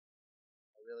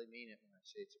really mean it when I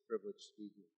say it's a privilege to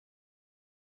be here.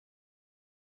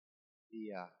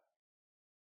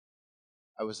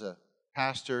 I was a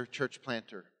pastor, church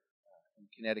planter in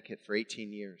Connecticut for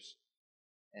 18 years,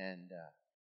 and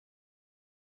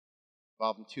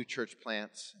involved in 2 church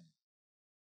plants.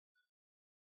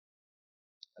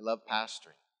 I love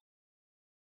pastoring.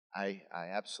 I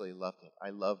absolutely loved it.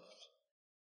 I love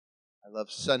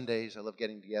Sundays. I love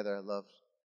getting together. I love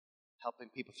helping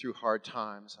people through hard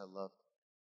times. I love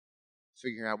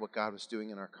figuring out what God was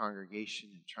doing in our congregation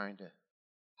and trying to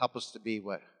help us to be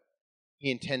what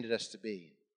He intended us to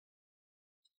be.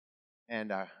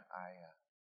 And I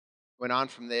went on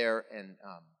from there and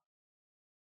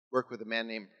worked with a man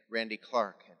named Randy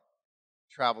Clark and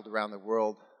traveled around the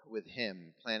world with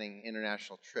him, planning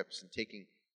international trips and taking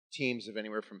teams of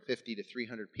anywhere from 50 to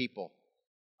 300 people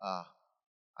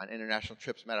on international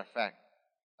trips. Matter of fact,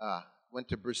 went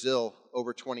to Brazil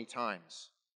over 20 times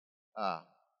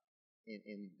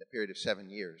in the period of 7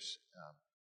 years.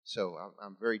 So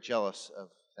I'm very jealous of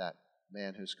that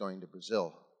man who's going to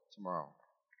Brazil tomorrow.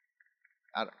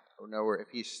 I don't know where, if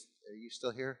he's, are you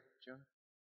still here, Jonah?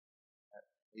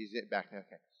 He's back now,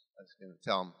 okay. I was going to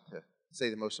tell him to say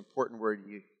the most important word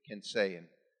you can say in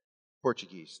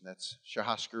Portuguese, and that's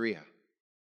churrascaria.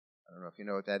 I don't know if you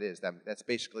know what that is. That's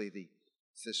basically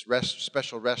this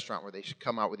special restaurant where they should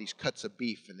come out with these cuts of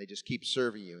beef and they just keep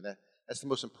serving you. That's the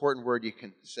most important word you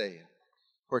can say in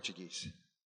Portuguese.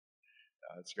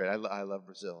 That's great. I love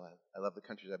Brazil. I love the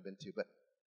countries I've been to.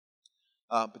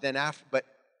 But then after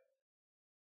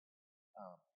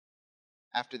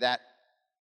that,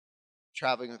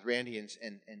 traveling with Randy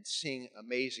and seeing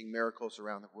amazing miracles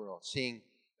around the world, seeing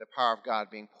the power of God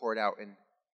being poured out in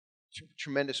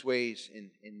tremendous ways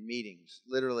in meetings.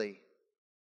 Literally,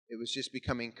 it was just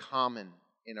becoming common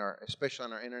especially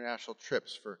on our international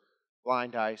trips, for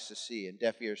blind eyes to see and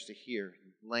deaf ears to hear,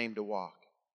 and lame to walk,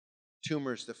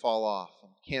 tumors to fall off,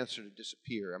 and cancer to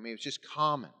disappear. I mean, it was just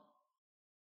common.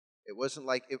 It wasn't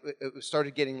like, it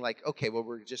started getting like, okay, well,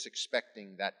 we're just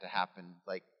expecting that to happen,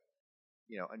 like,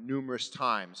 numerous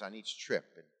times on each trip,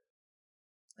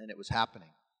 and it was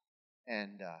happening.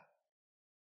 And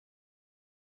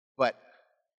but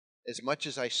as much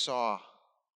as I saw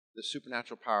the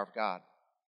supernatural power of God,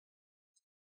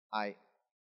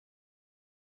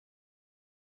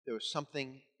 there was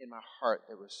something in my heart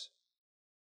that was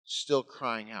still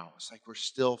crying out. It's like we're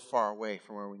still far away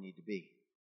from where we need to be.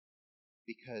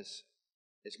 Because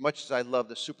as much as I love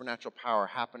the supernatural power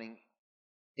happening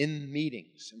in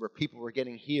meetings and where people were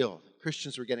getting healed,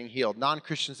 Christians were getting healed,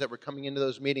 non-Christians that were coming into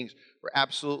those meetings were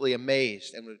absolutely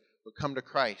amazed and would come to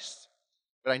Christ.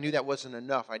 But I knew that wasn't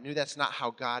enough. I knew that's not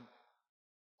how God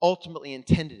ultimately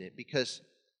intended it, because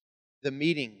the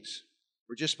meetings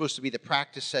were just supposed to be the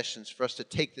practice sessions for us to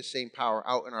take the same power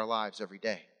out in our lives every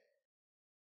day.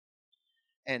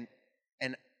 And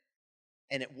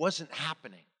it wasn't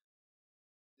happening.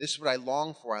 This is what I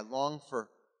long for. I long for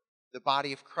the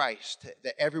body of Christ,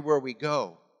 that everywhere we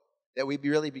go, that we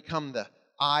really become the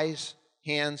eyes,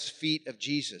 hands, feet of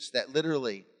Jesus, that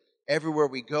literally everywhere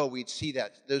we go, we'd see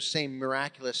those same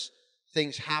miraculous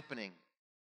things happening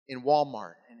in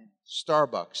Walmart and in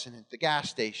Starbucks and at the gas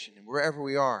station and wherever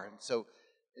we are. And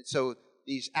so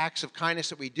these acts of kindness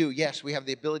that we do, yes, we have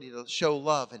the ability to show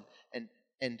love and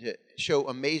to show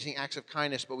amazing acts of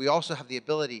kindness, but we also have the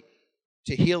ability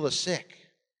to heal the sick,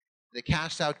 to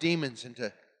cast out demons, and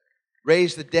to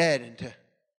raise the dead, and to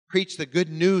preach the good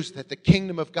news that the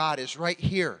kingdom of God is right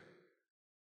here.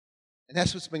 And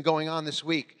that's what's been going on this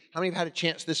week. How many have had a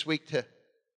chance this week to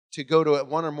go to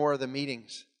one or more of the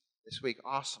meetings this week?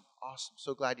 Awesome.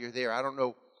 So glad you're there. I don't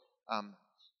know.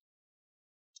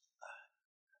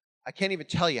 I can't even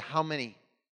tell you how many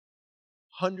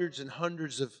hundreds and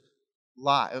hundreds of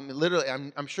I mean, literally,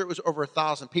 I'm sure it was over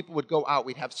 1,000. People would go out.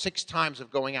 We'd have 6 times of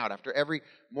going out. After every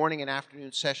morning and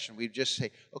afternoon session, we'd just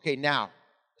say, okay, now,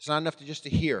 it's not enough to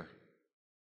hear.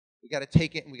 We got to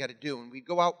take it and we got to do. And we'd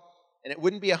go out, and it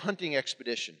wouldn't be a hunting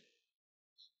expedition.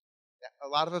 A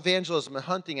lot of evangelism, a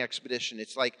hunting expedition,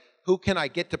 it's like, who can I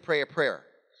get to pray a prayer?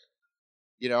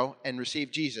 And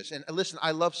receive Jesus. And listen,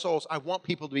 I love souls. I want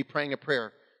people to be praying a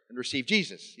prayer and receive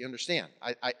Jesus. You understand?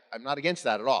 I'm not against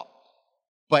that at all.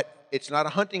 But it's not a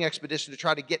hunting expedition to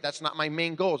try to get, that's not my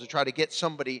main goal, to try to get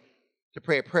somebody to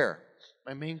pray a prayer.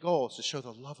 My main goal is to show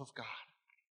the love of God.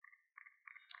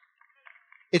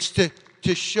 It's to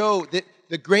show that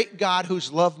the great God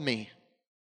who's loved me,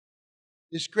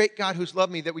 this great God who's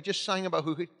loved me that we just sang about,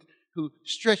 who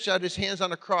stretched out His hands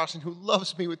on a cross and who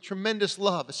loves me with tremendous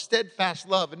love, a steadfast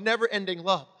love, a never-ending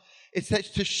love. It's that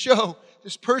to show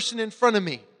this person in front of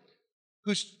me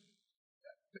who's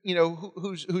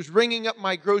who's ringing up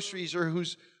my groceries, or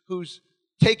who's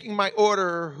taking my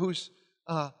order, or who's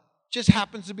just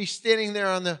happens to be standing there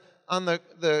on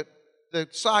the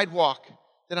sidewalk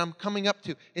that I'm coming up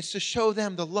to. It's to show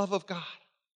them the love of God,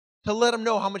 to let them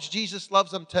know how much Jesus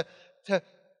loves them, to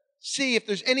see if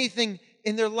there's anything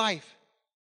in their life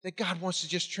that God wants to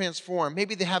just transform.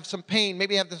 Maybe they have some pain,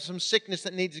 maybe they have some sickness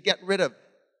that needs to get rid of.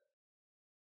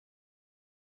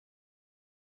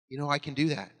 I can do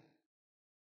that.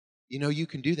 You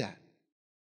can do that.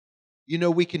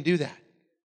 We can do that.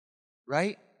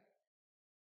 Right?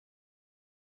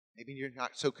 Maybe you're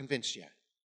not so convinced yet.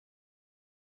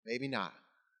 Maybe not.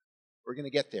 We're going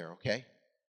to get there, okay?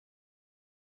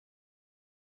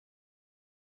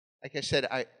 Like I said,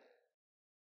 I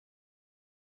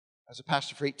was a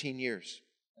pastor for 18 years,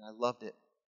 and I loved it.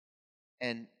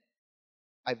 And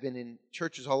I've been in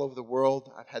churches all over the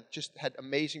world. I've had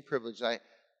amazing privilege. I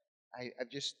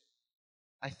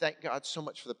thank God so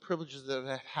much for the privileges that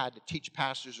I've had to teach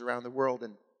pastors around the world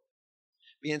and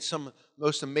be in some of the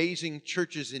most amazing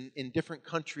churches in different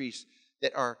countries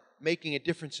that are making a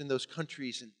difference in those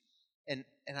countries. And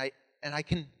I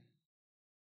can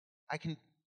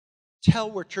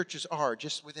tell where churches are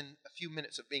just within a few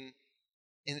minutes of being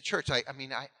in the church.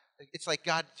 It's like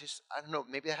God just, I don't know,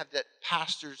 maybe I have that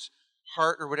pastor's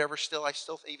heart or whatever still,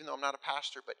 even though I'm not a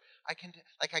pastor, but I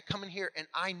come in here and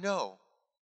I know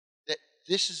that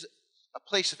this is a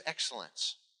place of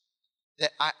excellence.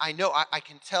 That I know, I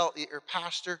can tell your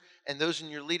pastor and those in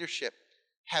your leadership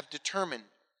have determined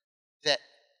that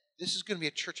this is going to be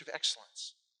a church of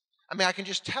excellence. I can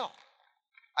just tell.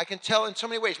 I can tell in so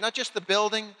many ways, not just the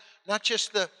building, not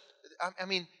just you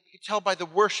can tell by the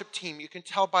worship team. You can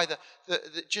tell by the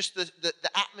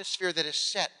atmosphere that is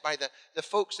set, by the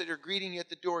folks that are greeting you at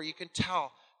the door. You can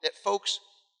tell that folks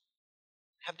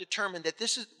have determined that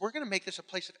we're going to make this a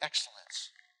place of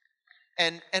excellence.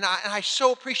 And I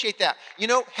so appreciate that.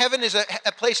 Heaven is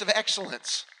a place of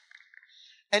excellence.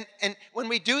 And when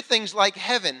we do things like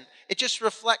heaven, it just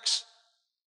reflects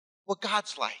what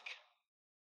God's like.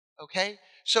 Okay?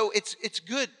 So it's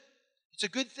good. It's a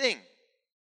good thing.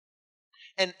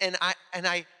 And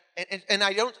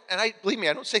believe me,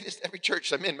 I don't say this to every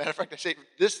church I'm in. Matter of fact, I say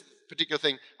this particular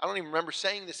thing, I don't even remember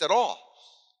saying this at all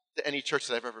to any church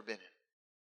that I've ever been in.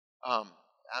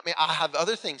 I have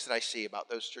other things that I see about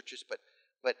those churches, but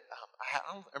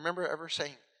I don't remember ever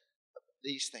saying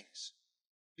these things,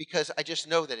 because I just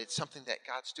know that it's something that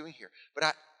God's doing here. But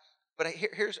I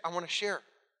want to share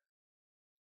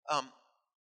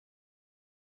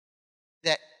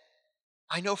that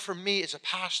I know for me as a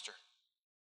pastor,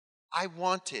 I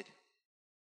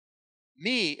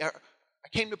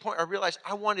came to a point where I realized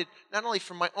I wanted not only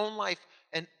for my own life,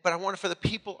 but I wanted for the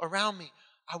people around me.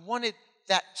 I wanted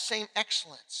that same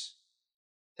excellence,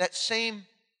 of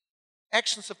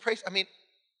praise.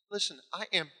 Listen,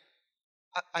 I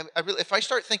really, if I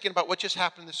start thinking about what just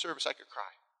happened in this service, I could cry.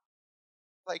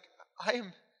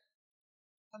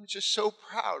 I'm just so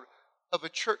proud of a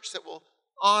church that will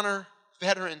honor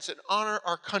veterans and honor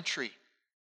our country.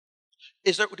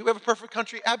 Do we have a perfect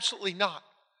country? Absolutely not.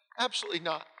 Absolutely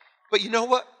not. But you know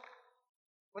what?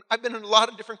 I've been in a lot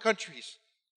of different countries,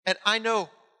 and I know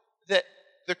that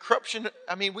the corruption,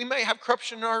 we may have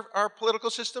corruption in our political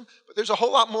system, but there's a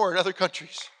whole lot more in other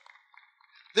countries.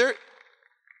 There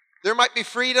might be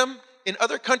freedom in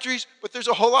other countries, but there's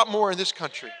a whole lot more in this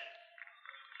country.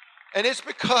 And it's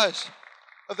because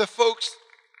of the folks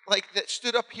that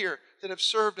stood up here that have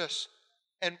served us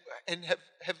and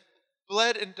have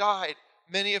bled and died,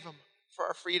 many of them, for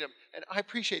our freedom. And I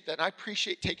appreciate that. And I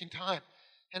appreciate taking time.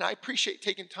 And I appreciate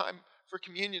taking time for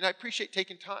communion. I appreciate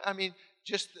taking time.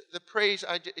 Just the praise,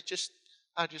 I just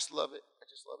love it. I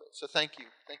just love it. So thank you.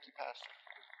 Thank you, Pastor,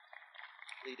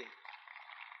 for leading.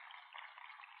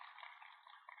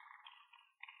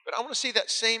 But I want to see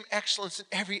that same excellence in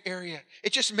every area.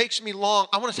 It just makes me long.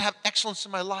 I want to have excellence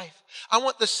in my life. I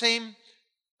want the same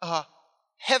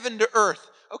heaven to earth.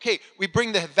 Okay, we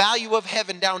bring the value of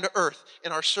heaven down to earth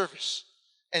in our service.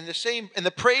 And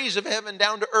the praise of heaven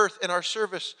down to earth in our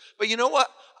service. But you know what?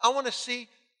 I want to see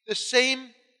the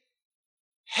same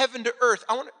heaven to earth.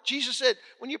 Jesus said,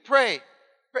 when you pray,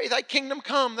 thy kingdom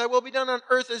come, thy will be done on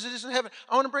earth as it is in heaven.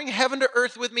 I want to bring heaven to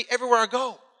earth with me everywhere I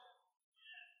go.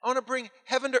 I want to bring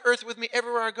heaven to earth with me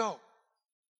everywhere I go.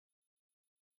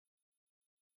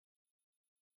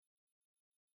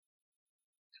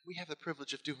 We have the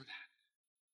privilege of doing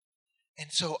that.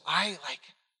 And so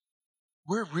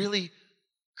we're really,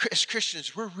 as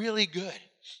Christians, we're really good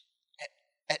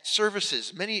at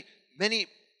services. Many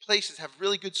places have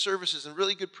really good services and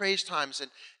really good praise times,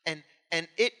 and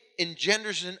it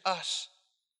engenders in us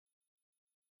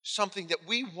something that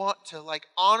we want to like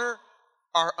honor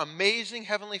our amazing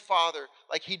Heavenly Father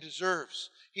like He deserves.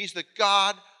 He's the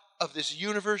God of this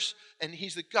universe, and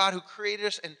He's the God who created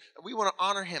us, and we want to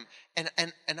honor Him. And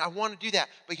I want to do that.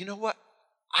 But you know what?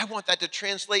 I want that to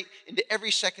translate into every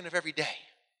second of every day. I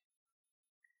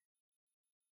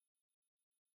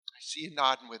see you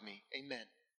nodding with me. Amen.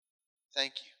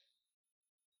 Thank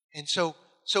you. And so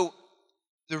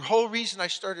the whole reason I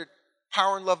started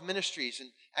Power and Love Ministries, and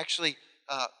actually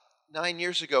 9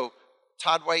 years ago,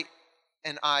 Todd White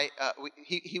and I,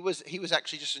 he was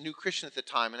actually just a new Christian at the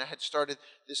time, and I had started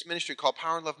this ministry called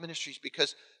Power and Love Ministries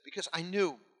because I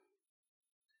knew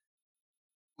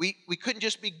we couldn't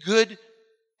just be good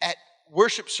at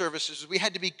worship services. We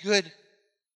had to be good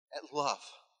at love.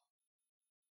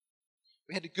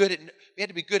 We had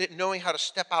to be good at knowing how to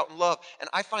step out and love. And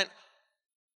I find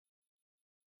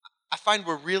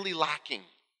we're really lacking.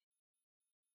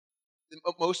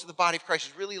 Most of the body of Christ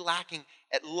is really lacking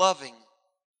at loving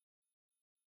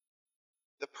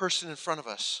the person in front of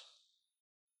us.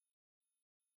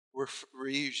 We're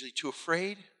usually too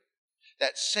afraid.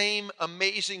 That same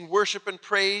amazing worship and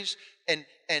praise and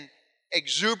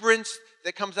exuberance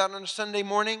that comes out on a Sunday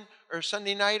morning or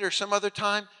Sunday night or some other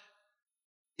time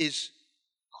is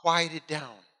quieted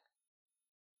down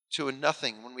to a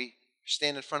nothing when we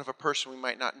stand in front of a person we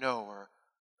might not know,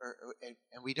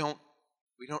 and we don't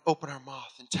open our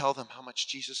mouth and tell them how much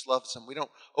Jesus loves them. We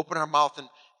don't open our mouth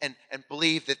and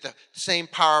believe that the same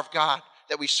power of God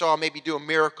that we saw maybe do a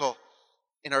miracle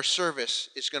in our service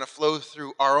is going to flow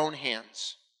through our own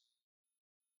hands.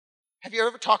 Have you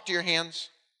ever talked to your hands?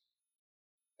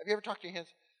 Have you ever talked to your hands?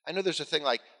 I know there's a thing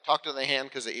like talk to the hand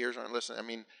because the ears aren't listening. I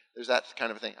mean, there's that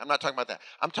kind of a thing. I'm not talking about that.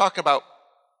 I'm talking about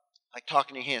like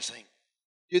talking to your hands, saying,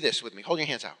 do this with me. Hold your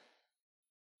hands out.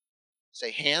 Say,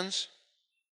 hands.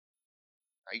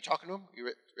 Are you talking to them? Are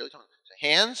you really talking? Say,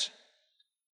 hands,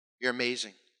 you're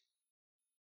amazing.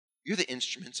 You're the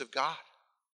instruments of God.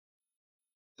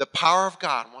 The power of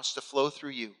God wants to flow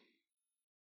through you.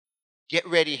 Get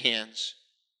ready, hands.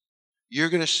 You're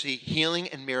going to see healing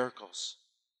and miracles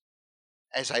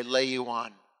as I lay you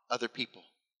on other people.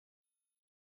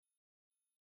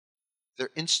 They're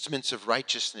instruments of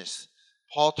righteousness.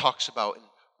 Paul talks about in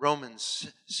Romans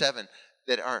 7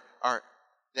 that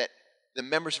that the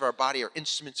members of our body are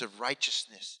instruments of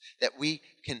righteousness, that we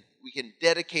can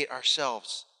dedicate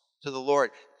ourselves to the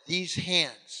Lord. These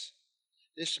hands,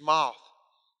 this mouth,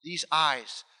 these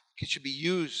eyes should be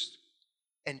used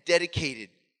and dedicated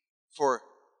for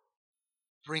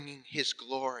bringing His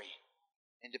glory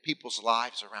into people's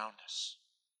lives around us.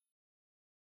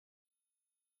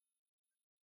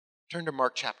 Turn to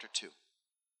Mark chapter 2.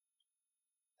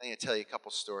 I'm going to tell you a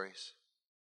couple stories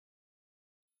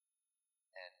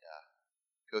and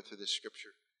go through this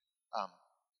scripture. I'm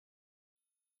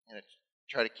going to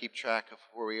try to keep track of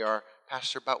where we are.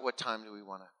 Pastor, about what time do we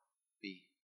want to be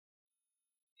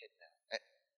hitting at?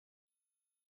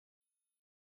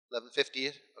 11:50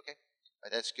 is? Okay. All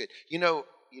right, that's good. You know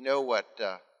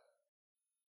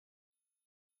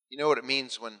what it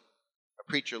means when a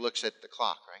preacher looks at the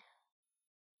clock, right?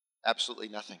 Absolutely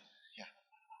nothing. Yeah.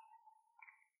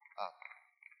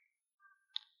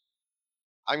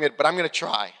 I'm going to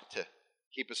try to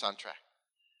keep us on track.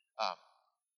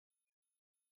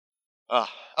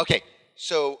 Okay.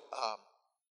 So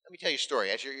let me tell you a story.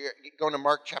 As you're going to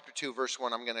Mark chapter 2, verse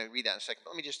 1, I'm going to read that in a second.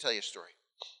 But let me just tell you a story.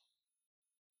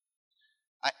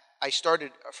 I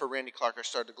started, for Randy Clark, I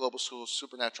started the Global School of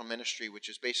Supernatural Ministry, which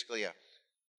is basically a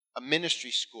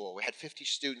ministry school. We had 50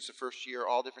 students the first year,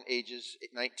 all different ages,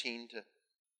 19 to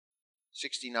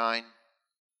 69,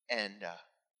 and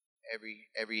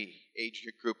every age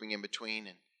grouping in between.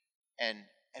 And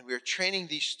we were training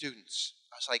these students.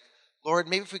 I was like, Lord,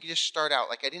 maybe if we could just start out.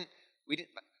 Like I didn't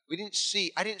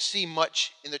see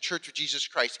much in the Church of Jesus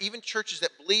Christ. Even churches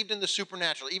that believed in the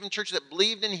supernatural, even churches that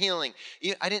believed in healing,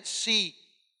 I didn't see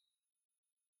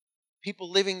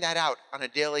people living that out on a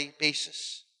daily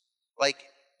basis. Like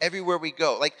everywhere we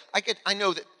go. Like I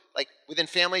know that like within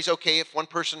families, okay, if one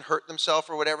person hurt themselves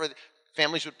or whatever,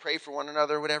 families would pray for one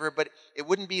another or whatever, but it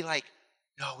wouldn't be like,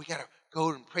 no, we gotta go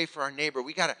and pray for our neighbor.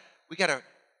 We gotta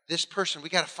this person, we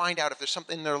gotta find out if there's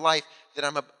something in their life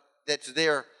that that's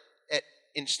there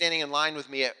in standing in line with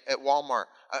me at Walmart.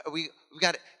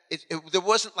 There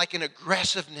wasn't like an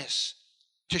aggressiveness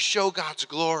to show God's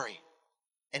glory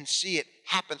and see it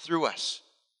happen through us.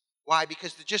 Why?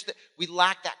 Because we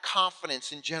lack that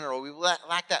confidence in general. We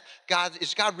lack that,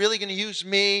 is God really going to use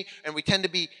me? And we tend to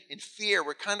be in fear.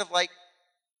 We're kind of like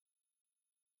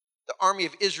the army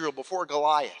of Israel before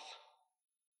Goliath.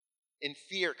 In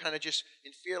fear,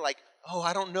 like, oh,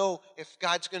 I don't know if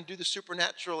God's going to do the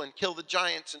supernatural and kill the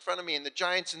giants in front of me. And the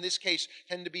giants in this case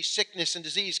tend to be sickness and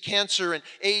disease, cancer and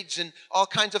AIDS and all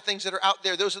kinds of things that are out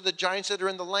there. Those are the giants that are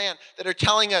in the land that are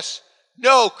telling us,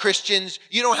 no, Christians,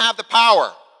 you don't have the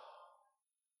power.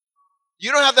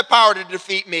 You don't have the power to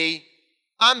defeat me.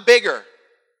 I'm bigger.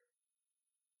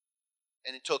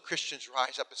 And until Christians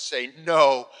rise up and say,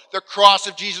 no, the cross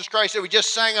of Jesus Christ that we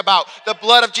just sang about, the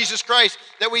blood of Jesus Christ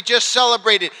that we just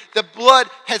celebrated, the blood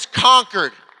has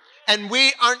conquered. And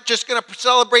we aren't just going to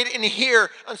celebrate it in here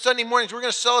on Sunday mornings. We're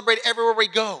going to celebrate it everywhere we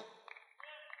go.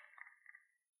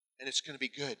 And it's going to be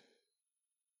good.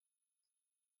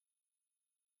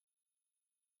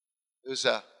 It was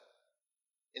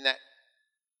in that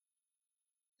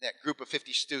group of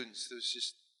 50 students, there was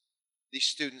just, these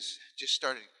students just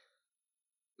started,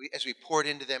 as we poured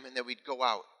into them, and then we'd go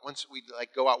out. Once we'd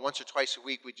go out once or twice a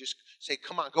week, we'd just say,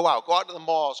 come on, go out to the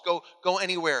malls, go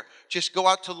anywhere. Just go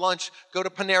out to lunch, go to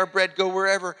Panera Bread, go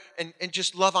wherever, and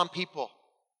just love on people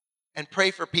and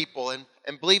pray for people and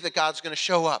believe that God's going to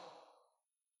show up.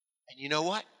 And you know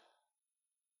what?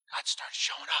 God started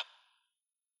showing up.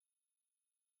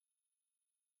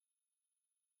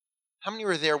 How many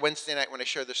were there Wednesday night when I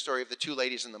shared the story of the two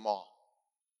ladies in the mall?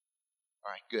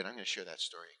 All right, good. I'm going to share that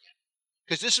story again.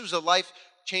 Because this was a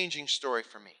life-changing story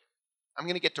for me. I'm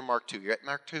going to get to Mark 2. You're at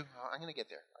Mark 2? I'm going to get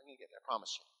there. I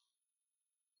promise you.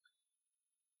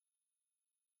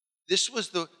 This was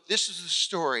the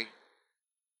story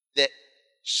that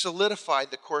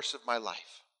solidified the course of my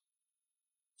life.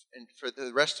 And for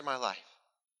the rest of my life.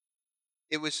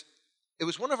 It was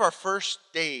one of our first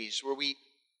days where we,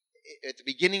 at the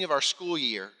beginning of our school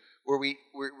year, where we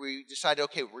decided,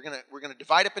 okay, we're gonna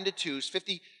divide up into twos,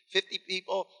 50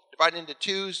 people divided into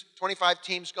twos, 25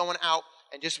 teams going out,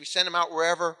 and just we sent them out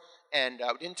wherever, and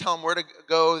we didn't tell them where to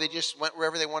go. They just went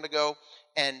wherever they wanted to go,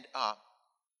 and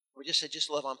we just said, just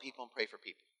love on people and pray for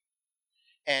people.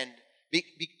 And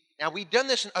now we'd done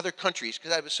this in other countries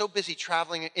because I was so busy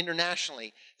traveling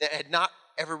internationally that I had not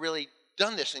ever really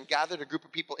done this and gathered a group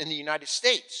of people in the United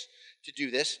States to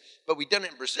do this, but we'd done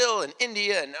it in Brazil and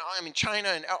India and China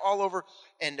and all over,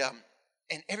 and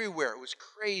everywhere. It was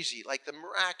crazy, like the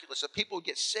miraculous. That people would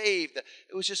get saved.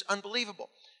 It was just unbelievable.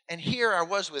 And here I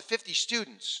was with 50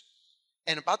 students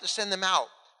and about to send them out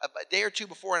a day or two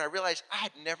before, and I realized I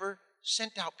had never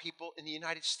sent out people in the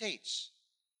United States.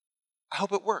 I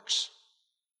hope it works.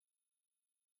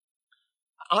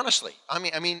 Honestly,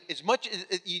 I mean, as much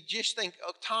as you just think,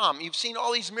 oh, Tom, you've seen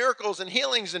all these miracles and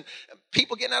healings and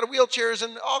people getting out of wheelchairs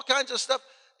and all kinds of stuff,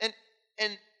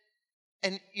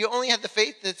 and you only have the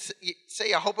faith to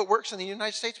say, I hope it works in the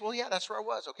United States. Well, yeah, that's where I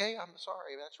was. Okay, I'm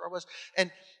sorry, that's where I was.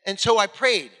 And so I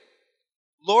prayed,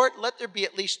 Lord, let there be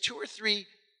at least 2 or 3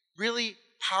 really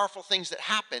powerful things that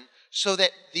happen so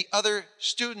that the other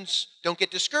students don't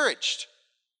get discouraged.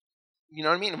 You know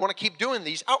what I mean? I want to keep doing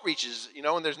these outreaches,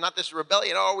 and there's not this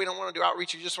rebellion, oh, we don't want to do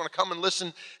outreach, we just want to come and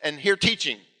listen and hear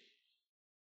teaching,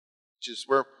 which is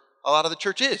where a lot of the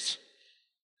church is.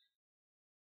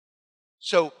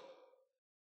 So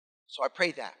I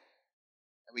prayed that.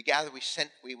 And we gathered,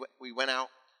 we went out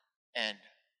and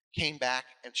came back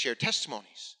and shared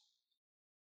testimonies.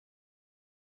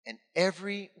 And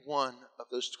every one of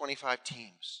those 25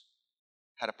 teams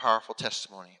had a powerful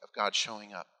testimony of God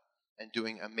showing up and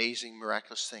doing amazing,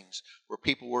 miraculous things, where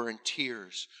people were in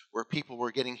tears, where people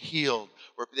were getting healed,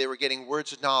 where they were getting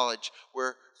words of knowledge,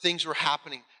 where things were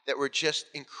happening that were just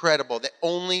incredible, that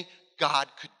only God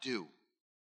could do.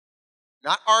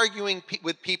 Not arguing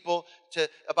with people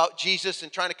about Jesus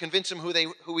and trying to convince them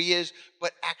who he is,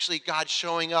 but actually God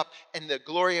showing up and the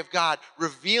glory of God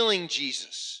revealing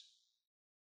Jesus.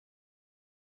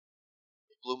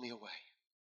 It blew me away.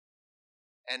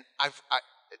 And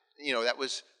that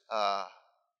was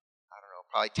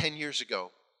probably 10 years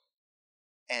ago.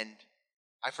 And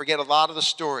I forget a lot of the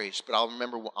stories, but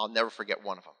I'll never forget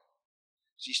one of them.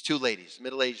 These 2 ladies,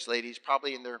 middle-aged ladies,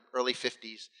 probably in their early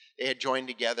 50s. They had joined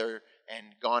together and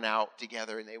gone out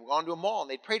together, and they were gone to a mall, and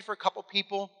they prayed for a couple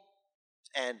people,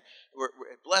 and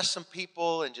blessed some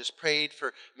people, and just prayed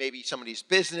for maybe somebody's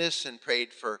business, and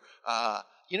prayed for,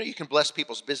 you can bless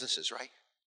people's businesses, right?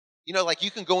 Like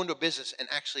you can go into a business and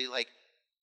actually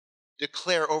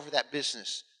declare over that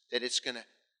business that it's going to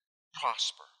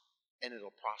prosper, and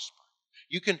it'll prosper.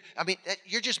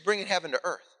 You're just bringing heaven to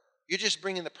earth. You're just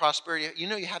bringing the prosperity. You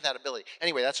have that ability.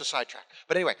 Anyway, that's a sidetrack.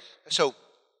 But anyway, so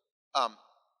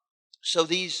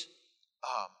these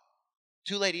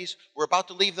 2 ladies were about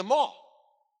to leave the mall,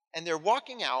 and they're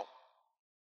walking out,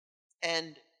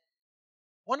 and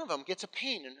one of them gets a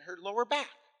pain in her lower back.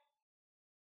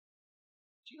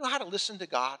 Do you know how to listen to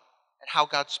God and how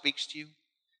God speaks to you?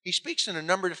 He speaks in a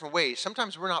number of different ways.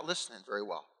 Sometimes we're not listening very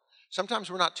well. Sometimes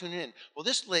we're not tuning in. Well,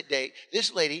 this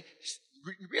lady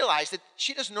realized that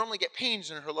she doesn't normally get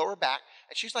pains in her lower back.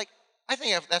 And she's like, I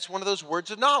think that's one of those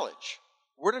words of knowledge.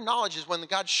 Word of knowledge is when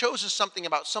God shows us something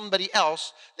about somebody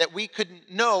else that we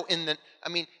couldn't know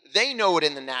they know it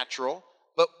in the natural,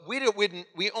 but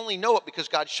we only know it because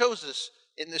God shows us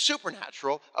in the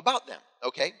supernatural about them,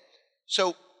 okay?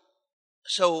 So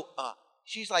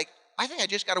she's like, I think I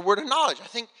just got a word of knowledge. I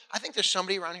think there's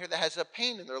somebody around here that has a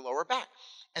pain in their lower back.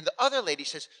 And the other lady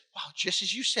says, wow, just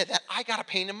as you said that, I got a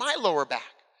pain in my lower back.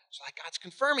 So like, God's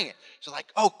confirming it. So like,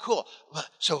 oh, cool.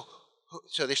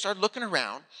 So they started looking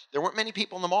around. There weren't many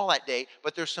people in the mall that day,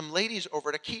 but there's some ladies over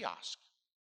at a kiosk.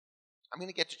 I'm going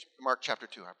to get to Mark chapter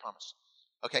 2, I promise.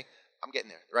 Okay? I'm getting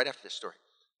there right after this story.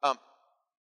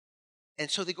 And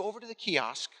so they go over to the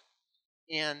kiosk,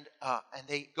 and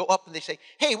they go up and they say,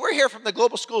 hey, we're here from the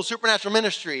Global School Supernatural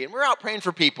Ministry, and we're out praying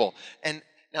for people. And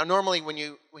now normally when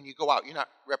you go out, you're not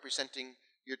representing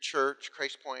your church,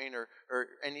 Christ Point, or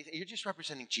anything. You're just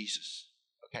representing Jesus.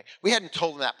 Okay, we hadn't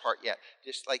told them that part yet.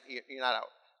 Just like you're not out,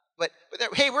 but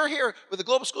hey, we're here with the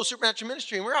Global School Supernatural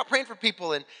Ministry, and we're out praying for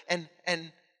people, and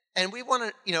we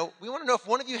want to know if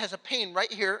one of you has a pain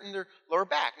right here in their lower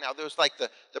back. Now there was like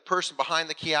the person behind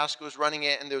the kiosk who was running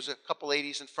it, and there was a couple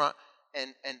ladies in front,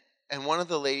 and one of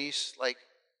the ladies like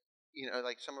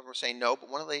some of them were saying no, but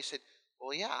one of the ladies said,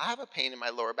 well, yeah, I have a pain in my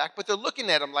lower back, but they're looking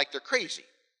at them like they're crazy.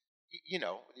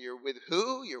 You're with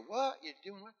who? You're what? You're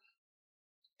doing what?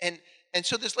 And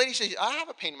so this lady says, I have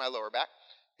a pain in my lower back.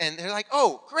 And they're like,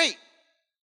 oh, great.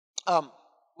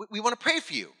 We want to pray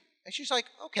for you. And she's like,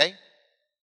 okay,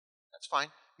 that's fine.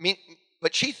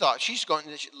 But she thought she's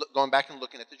going back and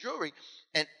looking at the jewelry.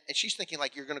 And she's thinking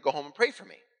like, you're going to go home and pray for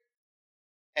me.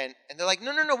 And they're like,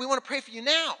 no, we want to pray for you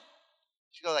now.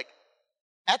 She goes like,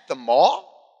 at the mall?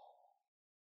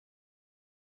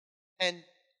 And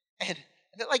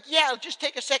they're like, yeah, just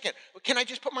take a second. Well, can I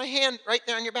just put my hand right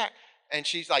there on your back? And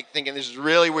she's like thinking, this is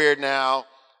really weird now.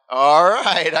 All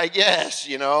right, I guess,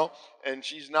 And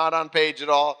she's not on page at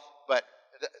all. But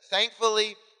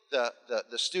thankfully,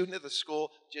 the student of the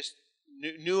school just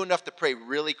knew enough to pray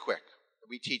really quick.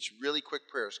 We teach really quick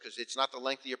prayers because it's not the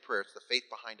length of your prayer, it's the faith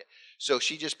behind it. So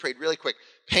she just prayed really quick.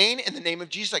 Pain, in the name of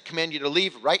Jesus, I command you to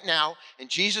leave right now. In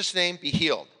Jesus' name, be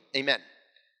healed. Amen.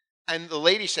 And the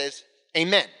lady says,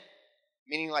 amen.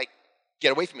 Meaning like,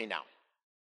 get away from me now.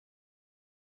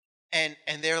 And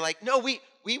they're like, no, we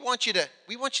want you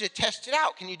to test it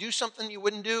out. Can you do something you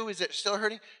wouldn't do? Is it still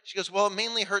hurting? She goes, well, it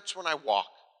mainly hurts when I walk.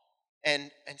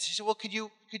 And she said, well, could you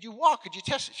walk? Could you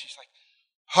test it? She's like,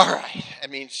 all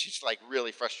right. She's like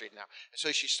really frustrated now. And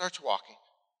so she starts walking.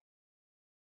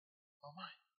 Oh my.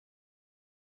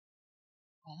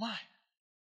 Oh my. And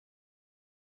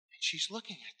she's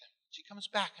looking at them. She comes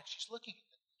back and she's looking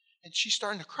at them. And she's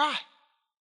starting to cry.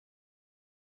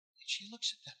 And she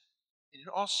looks at them. And in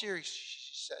all seriousness,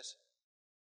 she says,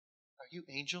 are you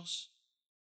angels?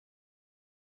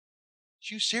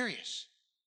 She's serious.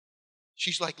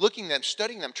 She's like looking at them,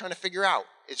 studying them, trying to figure out,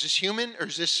 is this human or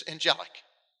is this angelic?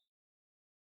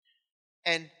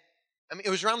 And it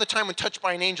was around the time when Touched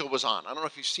by an Angel was on. I don't know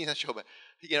if you've seen that show, but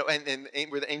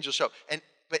and where the angels show. And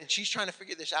she's trying to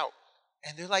figure this out.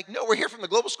 And they're like, no, we're here from the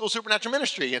Global School Supernatural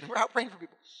Ministry, and we're out praying for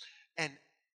people. And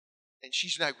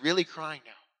she's like really crying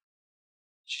now.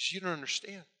 She says, you don't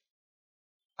understand.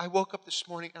 I woke up this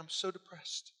morning and I'm so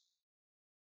depressed.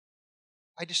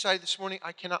 I decided this morning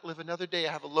I cannot live another day.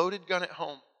 I have a loaded gun at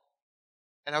home.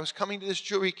 And I was coming to this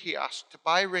jewelry kiosk to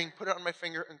buy a ring, put it on my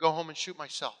finger, and go home and shoot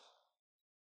myself.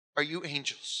 Are you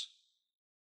angels?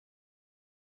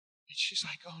 And she's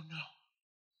like, oh no.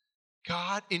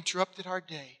 God interrupted our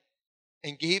day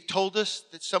and told us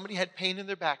that somebody had pain in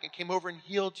their back and came over and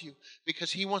healed you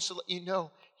because he wants to let you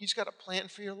know he's got a plan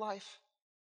for your life.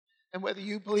 And whether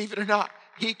you believe it or not,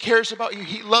 he cares about you.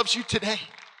 He loves you today.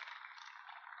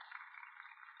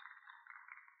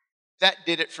 That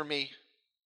did it for me.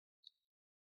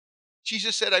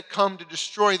 Jesus said, I've come to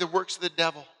destroy the works of the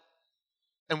devil.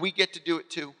 And we get to do it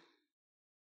too.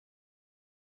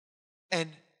 And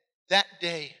that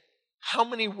day, how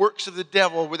many works of the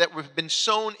devil that have been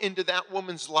sown into that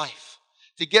woman's life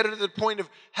to get her to the point of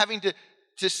having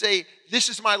to say, this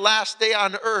is my last day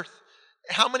on earth.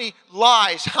 How many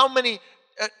lies, how many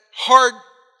hard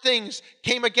things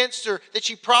came against her that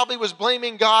she probably was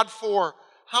blaming God for.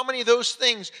 How many of those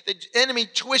things the enemy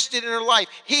twisted in her life?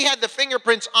 He had the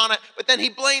fingerprints on it, but then he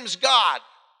blames God.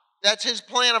 That's his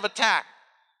plan of attack.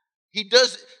 He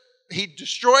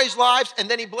destroys lives and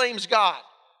then he blames God.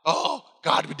 Oh,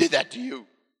 God did that to you.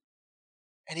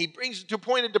 And he brings it to a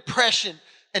point of depression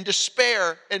and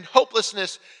despair and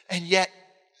hopelessness. And yet,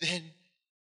 then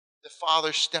the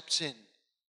Father steps in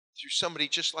through somebody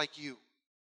just like you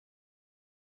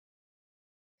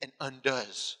and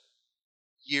undoes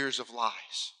years of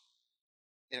lies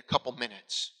in a couple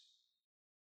minutes.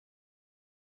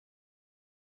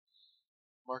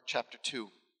 Mark chapter 2.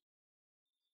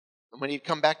 And when he'd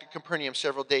come back to Capernaum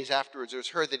several days afterwards, it was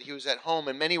heard that he was at home,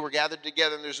 and many were gathered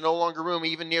together, and there's no longer room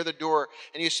even near the door.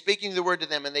 And he was speaking the word to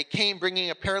them, and they came, bringing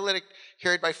a paralytic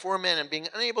carried by 4 men, and being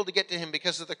unable to get to him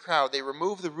because of the crowd, they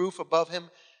removed the roof above him,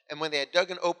 and when they had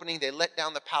dug an opening, they let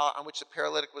down the pallet on which the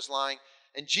paralytic was lying.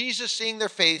 And Jesus, seeing their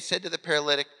faith, said to the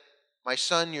paralytic, "My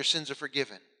son, your sins are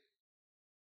forgiven."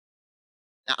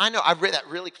 Now, I know I've read that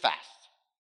really fast.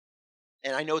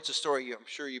 And I know it's a story I'm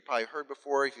sure you probably heard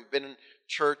before. If you've been in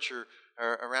church or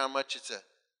around much, it's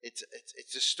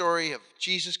a story of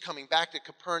Jesus coming back to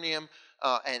Capernaum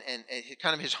and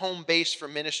kind of his home base for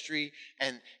ministry.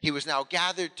 And he was now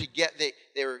gathered to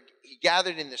he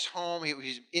gathered in this home. He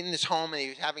was in this home, and he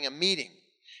was having a meeting.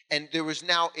 And there was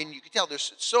now, and you could tell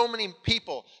there's so many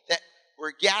people that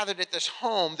were gathered at this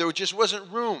home. There just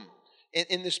wasn't room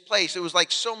in this place. It was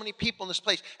like so many people in this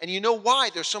place. And you know why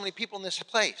there's so many people in this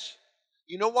place?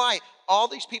 You know why all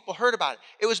these people heard about it?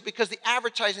 It was because the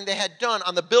advertising they had done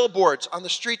on the billboards on the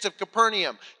streets of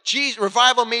Capernaum.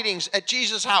 Revival meetings at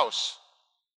Jesus' house.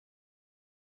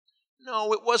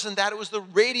 No, it wasn't that. It was the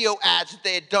radio ads that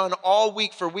they had done all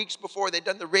week for weeks before. They'd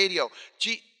done the radio.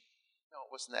 No, it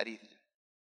wasn't that either.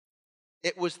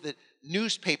 It was the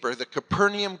newspaper, the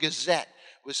Capernaum Gazette,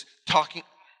 was talking,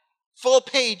 full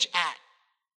page ad.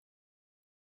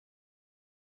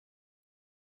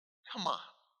 Come on.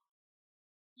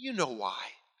 You know why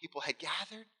people had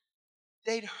gathered.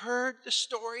 They'd heard the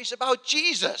stories about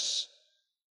Jesus.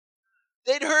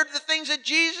 They'd heard the things that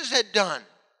Jesus had done.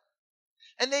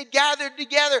 And they gathered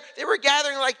together. They were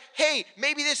gathering like, hey,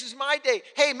 maybe this is my day.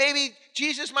 Hey, maybe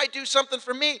Jesus might do something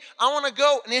for me. I want to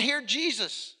go and hear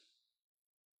Jesus.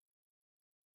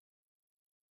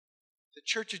 The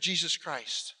Church of Jesus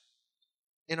Christ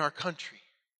in our country.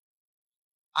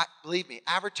 Believe me,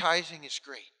 advertising is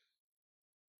great.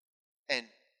 And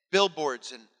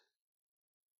billboards and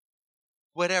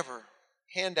whatever,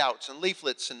 handouts and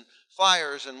leaflets and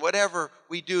flyers and whatever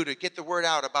we do to get the word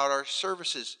out about our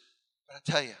services. But I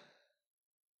tell you,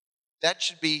 that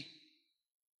should be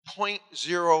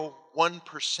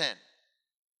 0.01%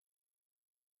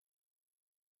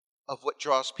 of what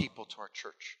draws people to our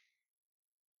church.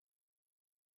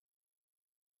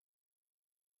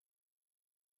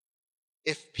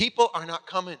 If people are not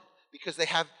coming because they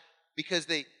have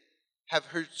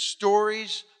heard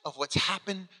stories of what's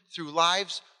happened through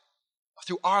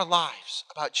our lives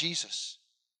about Jesus,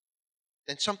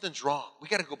 then something's wrong. We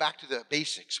got to go back to the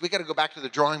basics. We got to go back to the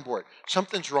drawing board.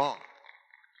 Something's wrong.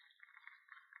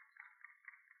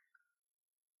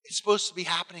 It's supposed to be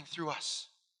happening through us.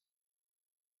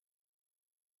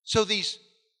 So these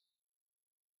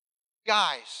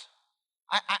guys,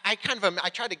 I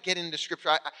try to get into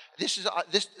Scripture. The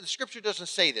Scripture doesn't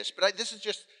say this, but this is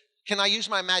just. Can I use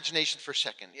my imagination for a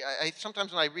second?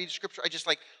 Sometimes when I read Scripture, I just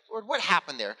like, Lord, what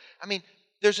happened there? I mean,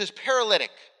 there's this paralytic,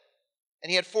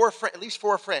 and he had at least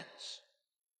four friends.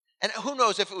 And who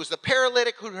knows if it was the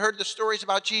paralytic who heard the stories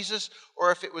about Jesus,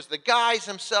 or if it was the guys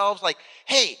themselves, like,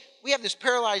 hey, we have this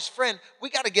paralyzed friend.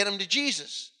 We got to get him to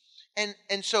Jesus. And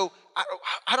so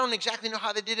I don't exactly know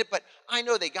how they did it, but I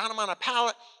know they got him on a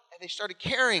pallet, and they started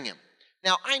carrying him.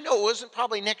 Now, I know it wasn't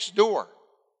probably next door.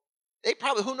 They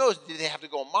probably, who knows, did they have to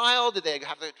go a mile? Did they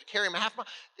have to carry him a half mile?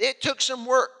 It took some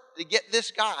work to get this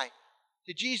guy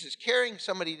to Jesus, carrying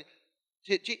somebody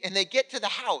and they get to the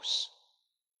house.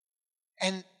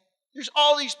 And there's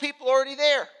all these people already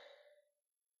there.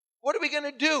 What are we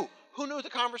going to do? Who knew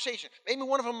the conversation? Maybe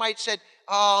one of them might have said,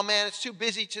 oh man, it's too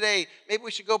busy today. Maybe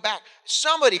we should go back.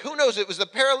 Somebody, who knows, it was the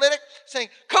paralytic saying,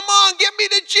 come on, get me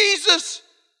to Jesus.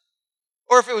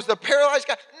 Or if it was the paralyzed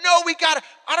guy, no, we got to,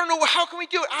 I don't know, how can we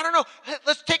do it? I don't know.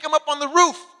 Let's take him up on the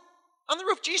roof. On the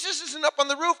roof. Jesus isn't up on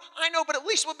the roof. I know, but at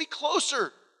least we'll be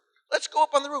closer. Let's go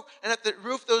up on the roof. And at the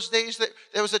roof those days,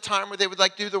 there was a time where they would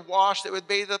do the wash. They would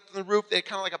bathe up on the roof. They had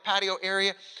kind of like a patio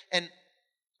area. And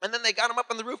then they got him up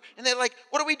on the roof. And they're like,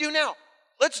 what do we do now?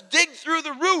 Let's dig through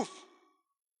the roof.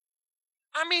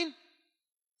 I mean,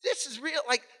 this is real.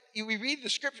 Like, we read the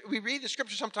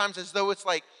scripture sometimes as though it's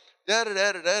like,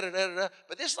 da-da-da-da-da-da-da-da.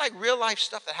 But this is like real life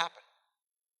stuff that happened.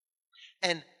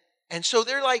 And so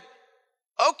they're like,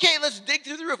 okay, let's dig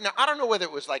through the roof. Now, I don't know whether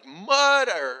it was like mud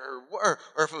or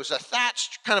if it was a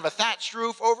thatched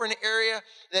roof over an area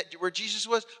where Jesus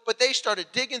was. But they started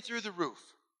digging through the roof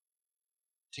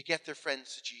to get their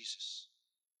friends to Jesus.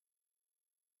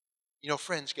 You know,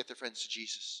 friends get their friends to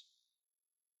Jesus.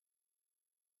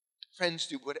 Friends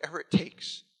do whatever it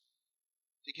takes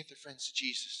to get their friends to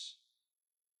Jesus.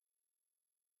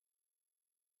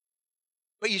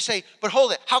 But you say, but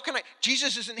hold it, how can I?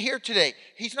 Jesus isn't here today.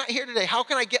 He's not here today. How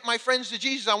can I get my friends to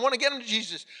Jesus? I want to get them to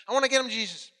Jesus. I want to get them to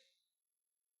Jesus.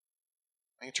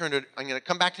 I'm going to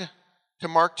come back to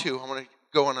Mark 2. I want to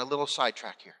go on a little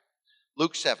sidetrack here.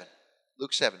 Luke 7.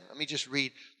 Luke 7. Let me just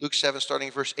read Luke 7, starting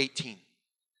at verse 18.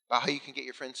 About how you can get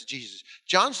your friends to Jesus.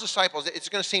 John's disciples, it's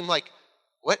going to seem like,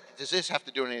 what does this have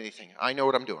to do with anything? I know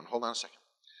what I'm doing. Hold on a second.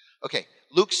 Okay,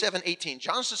 Luke 7:18.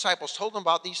 John's disciples told him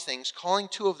about these things. Calling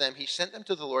two of them, he sent them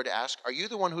to the Lord to ask, are you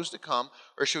the one who's to come,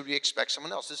 or should we expect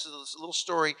someone else? This is a little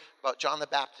story about John the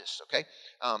Baptist, okay?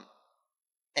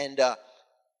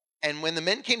 And when the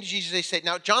men came to Jesus, they said,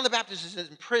 now John the Baptist is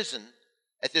in prison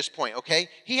at this point, okay?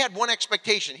 He had one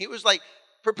expectation. He was like,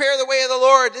 prepare the way of the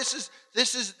Lord. This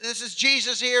is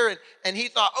Jesus here. And he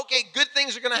thought, okay, good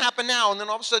things are going to happen now. And then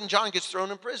all of a sudden, John gets thrown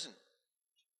in prison.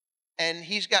 And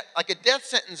he's got like a death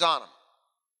sentence on him.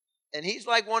 And he's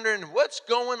like wondering, what's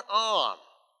going on?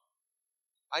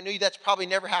 I know that's probably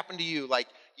never happened to you. Like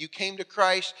you came to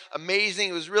Christ, amazing,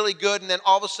 it was really good. And then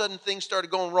all of a sudden, things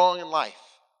started going wrong in life.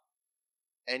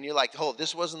 And you're like, oh,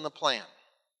 this wasn't the plan.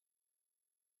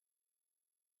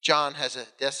 John has a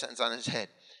death sentence on his head.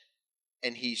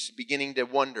 And he's beginning to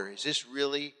wonder, is this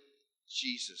really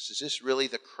Jesus? Is this really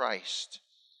the Christ?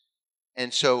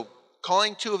 And so,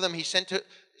 calling two of them, he sent them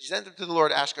to the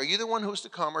Lord to ask, are you the one who's to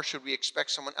come, or should we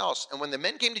expect someone else? And when the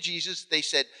men came to Jesus, they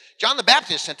said, John the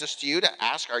Baptist sent us to you to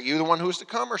ask, are you the one who's to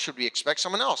come, or should we expect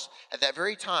someone else? At that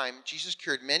very time, Jesus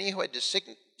cured many who had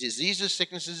diseases,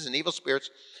 sicknesses, and evil spirits,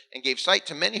 and gave sight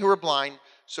to many who were blind.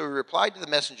 So he replied to the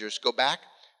messengers, go back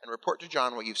and report to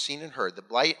John what you've seen and heard. The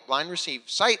blind receive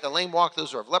sight, the lame walk,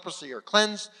 those who have leprosy are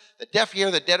cleansed, the deaf hear,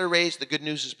 the dead are raised, the good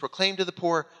news is proclaimed to the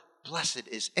poor. Blessed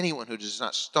is anyone who does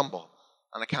not stumble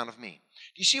on account of me.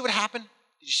 Do you see what happened?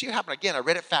 Did you see what happened? Again, I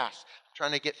read it fast. I'm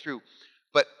trying to get through.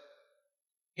 But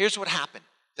here's what happened.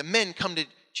 The men come to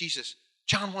Jesus.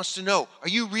 John wants to know, are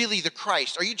you really the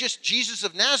Christ? Are you just Jesus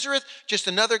of Nazareth, just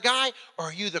another guy? Or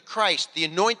are you the Christ, the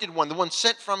anointed one, the one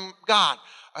sent from God?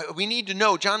 We need to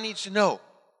know. John needs to know.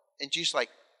 And Jesus like,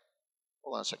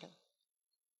 hold on a second.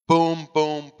 Boom,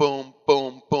 boom, boom,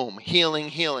 boom, boom. Healing,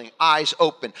 healing. Eyes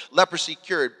open. Leprosy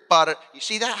cured. You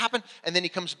see that happen? And then he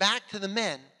comes back to the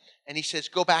men and he says,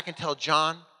 go back and tell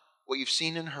John what you've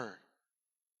seen and heard.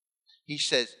 He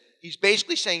says, he's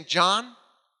basically saying, John,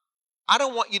 I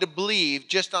don't want you to believe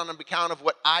just on account of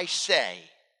what I say.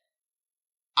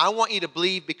 I want you to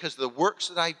believe because of the works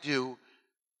that I do.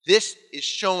 This is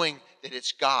showing that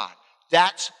it's God.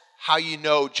 That's how you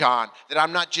know, John, that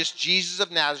I'm not just Jesus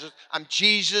of Nazareth. I'm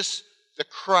Jesus the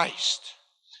Christ,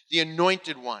 the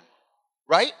anointed one.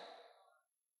 Right?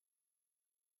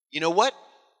 You know what?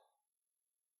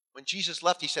 When Jesus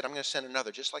left, he said, I'm going to send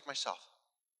another just like myself.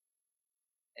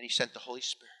 And he sent the Holy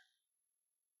Spirit.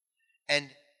 And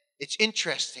it's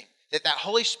interesting that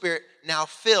Holy Spirit now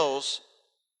fills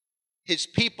his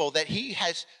people that he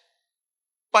has,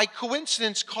 by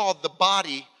coincidence, called the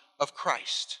body of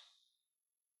Christ.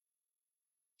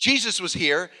 Jesus was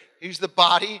here. He was the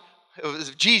body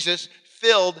of Jesus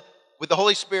filled with the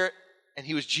Holy Spirit, and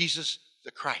he was Jesus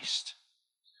the Christ.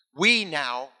 We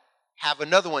now have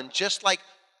another one, just like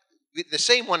the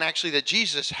same one actually that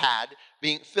Jesus had,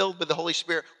 being filled with the Holy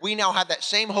Spirit. We now have that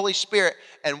same Holy Spirit,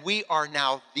 and we are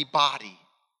now the body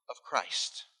of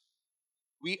Christ.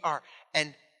 We are,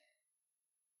 and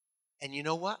you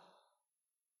know what?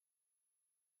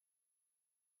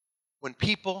 When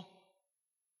people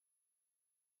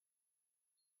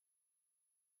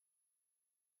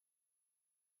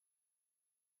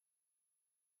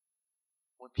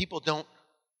don't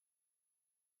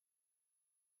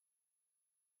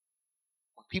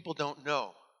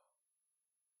know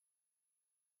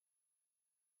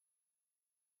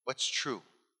what's true,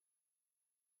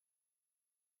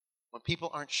 when people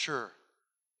aren't sure,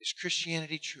 is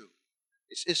Christianity true?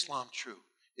 Is Islam true?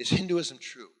 Is Hinduism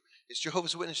true? Is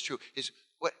Jehovah's Witness true?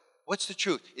 What's the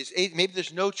truth? Maybe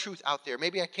there's no truth out there.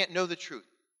 Maybe I can't know the truth.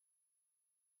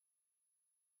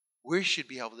 We should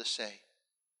be able to say,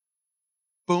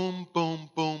 boom, boom,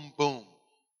 boom, boom.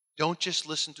 Don't just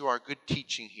listen to our good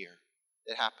teaching here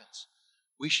that happens.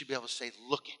 We should be able to say,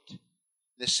 look it.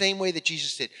 The same way that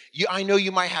Jesus did. I know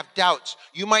you might have doubts.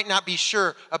 You might not be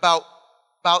sure about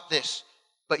this,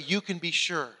 but you can be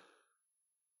sure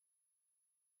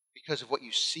because of what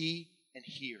you see and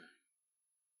hear.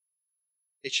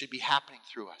 It should be happening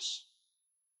through us.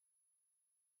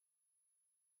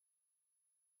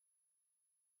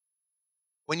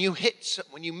 when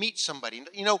you meet somebody,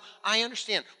 I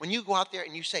understand when you go out there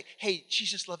and you say, "Hey,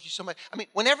 Jesus loves you so much." I mean,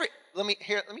 whenever let me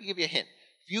give you a hint.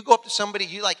 If you go up to somebody,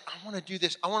 you like, "I want to do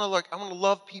this. I want to learn. I want to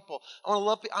love people. I'm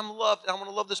loved. And I want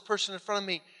to love this person in front of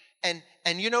me."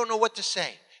 And you don't know what to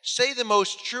say. Say the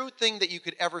most true thing that you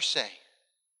could ever say.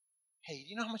 "Hey, do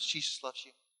you know how much Jesus loves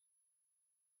you?"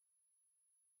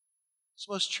 It's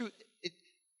the most true.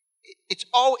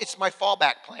 It's my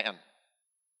fallback plan.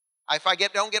 If I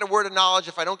don't get a word of knowledge,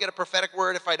 if I don't get a prophetic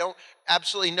word, if I don't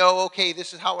absolutely know, okay,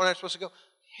 this is how I'm supposed to go.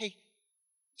 Hey,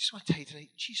 I just want to tell you today,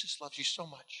 Jesus loves you so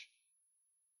much.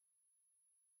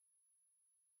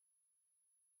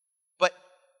 But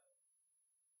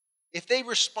if they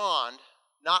respond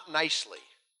not nicely,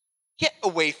 get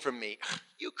away from me.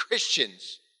 You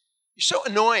Christians, you're so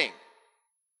annoying.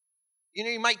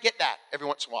 You might get that every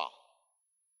once in a while,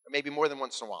 or maybe more than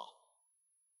once in a while.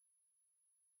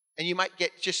 And you might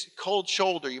get just cold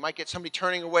shoulder. You might get somebody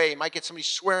turning away. You might get somebody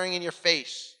swearing in your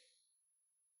face.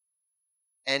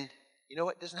 And you know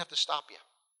what? It doesn't have to stop you.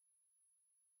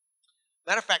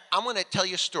 Matter of fact, I'm going to tell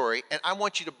you a story, and I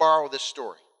want you to borrow this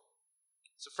story.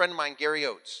 It's a friend of mine, Gary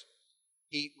Oates.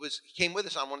 He came with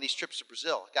us on one of these trips to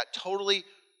Brazil. Got totally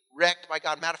wrecked by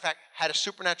God. Matter of fact, had a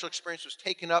supernatural experience, was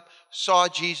taken up, saw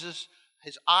Jesus.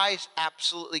 His eyes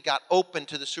absolutely got open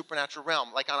to the supernatural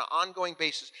realm. Like on an ongoing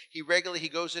basis, he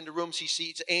goes into rooms, he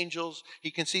sees angels,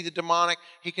 he can see the demonic,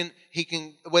 he can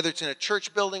whether it's in a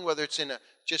church building, whether it's in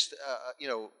just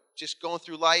going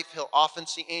through life, he'll often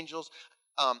see angels.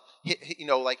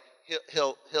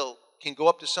 He'll can go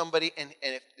up to somebody and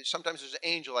if sometimes there's an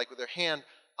angel like with their hand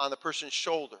on the person's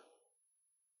shoulder,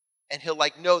 and he'll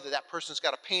know that person's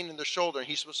got a pain in their shoulder and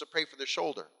he's supposed to pray for their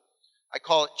shoulder. I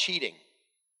call it cheating.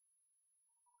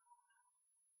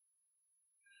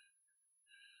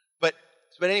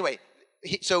 But anyway,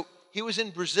 he was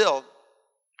in Brazil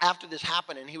after this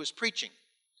happened, and he was preaching.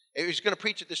 He was going to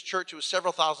preach at this church. It was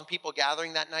several thousand people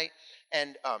gathering that night,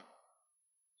 and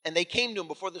they came to him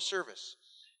before the service,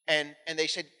 and they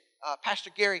said,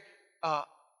 "Pastor Gary,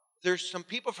 there's some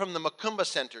people from the Macumba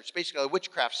Center. It's basically a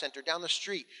witchcraft center down the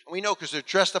street, and we know because they're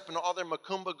dressed up in all their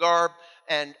Macumba garb,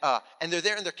 and they're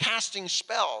there and they're casting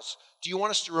spells. Do you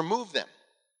want us to remove them?"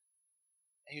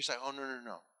 And he was like, "Oh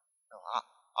no,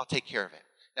 I'll take care of it."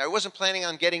 Now, he wasn't planning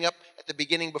on getting up at the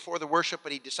beginning before the worship,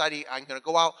 but he decided, I'm going to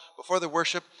go out before the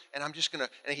worship, and I'm just going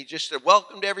to, and he just said,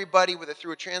 "Welcome to everybody,"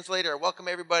 through a translator. "Welcome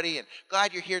everybody, and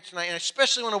glad you're here tonight. And I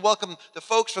especially want to welcome the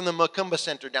folks from the Macumba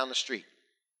Center down the street.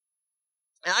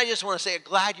 And I just want to say,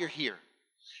 glad you're here.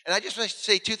 And I just want to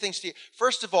say two things to you.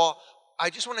 First of all, I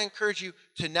just want to encourage you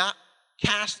to not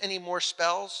cast any more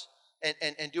spells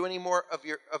and do any more of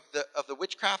the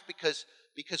witchcraft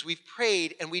because we've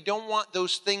prayed and we don't want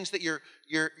those things that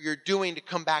you're doing to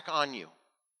come back on you.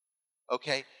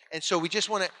 Okay? And so we just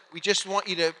want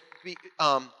you to be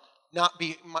not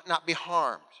be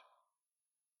harmed.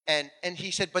 And he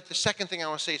said, but the second thing I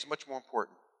want to say is much more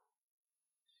important.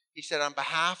 He said, on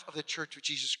behalf of the Church of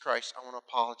Jesus Christ, I want to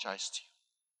apologize to you.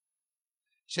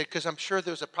 He said, because I'm sure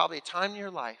there was probably a time in your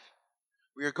life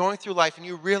where you're going through life and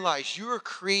you realize you were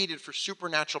created for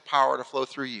supernatural power to flow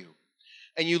through you.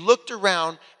 And you looked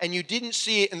around and you didn't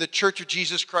see it in the Church of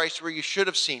Jesus Christ where you should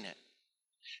have seen it.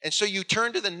 And so you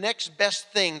turned to the next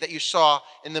best thing that you saw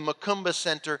in the Macumba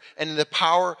Center and in the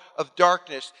power of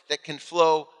darkness that can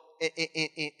flow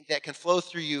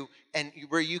through you and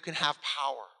where you can have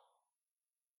power.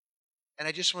 And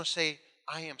I just want to say,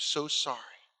 I am so sorry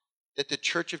that the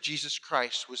Church of Jesus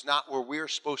Christ was not where we're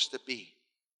supposed to be.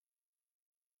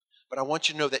 But I want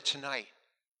you to know that tonight,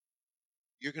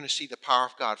 you're going to see the power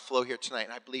of God flow here tonight.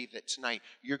 And I believe that tonight,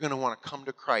 you're going to want to come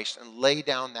to Christ and lay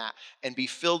down that and be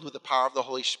filled with the power of the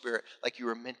Holy Spirit like you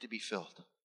were meant to be filled.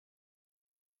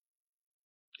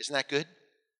 Isn't that good?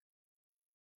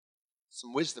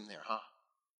 Some wisdom there, huh?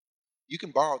 You can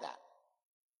borrow that.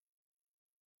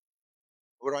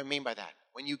 What do I mean by that?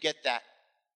 When you get that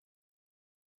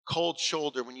cold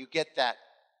shoulder, when you get that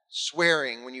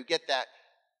swearing, when you get that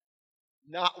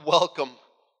not welcome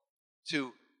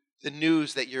to the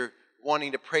news that you're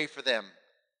wanting to pray for them,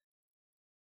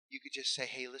 you could just say,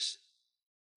 hey, listen,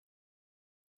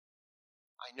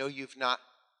 I know you've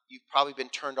probably been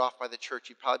turned off by the church.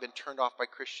 You've probably been turned off by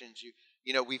Christians.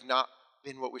 We've not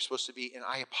been what we're supposed to be, and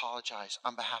I apologize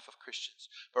on behalf of Christians.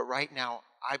 But right now,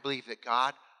 I believe that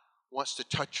God wants to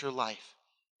touch your life.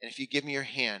 And if you give me your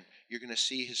hand, you're going to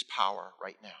see his power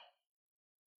right now.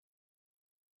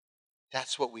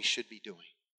 That's what we should be doing.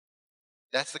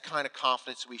 That's the kind of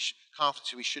confidence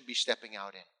we should be stepping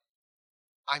out in.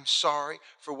 I'm sorry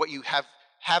for what you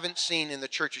haven't seen in the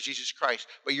Church of Jesus Christ,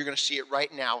 but you're going to see it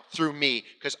right now through me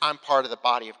because I'm part of the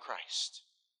body of Christ.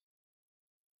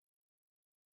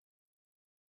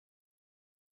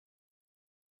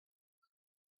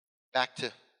 Back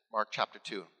to Mark chapter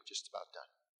 2, just about done.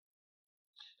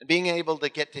 And being able to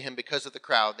get to him because of the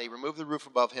crowd, they removed the roof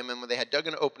above him, and when they had dug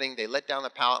an opening, they let down the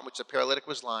pallet in which the paralytic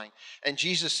was lying. And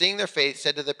Jesus, seeing their faith,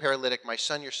 said to the paralytic, "My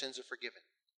son, your sins are forgiven."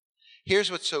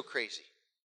 Here's what's so crazy.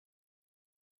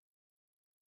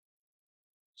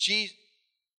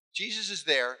 Jesus is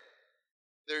there.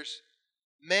 There's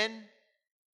men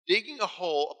digging a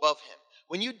hole above him.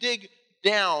 When you dig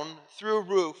down through a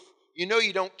roof, you know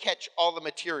you don't catch all the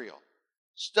material.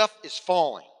 Stuff is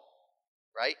falling,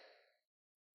 right?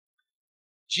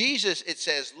 Jesus, it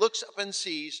says, looks up and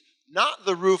sees not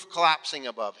the roof collapsing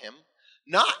above him,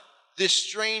 not this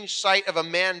strange sight of a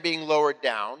man being lowered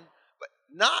down, but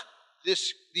not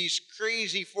these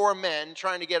crazy four men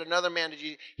trying to get another man to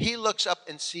Jesus. He looks up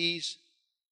and sees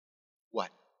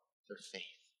what? Their faith.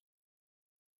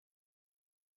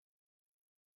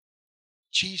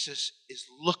 Jesus is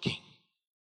looking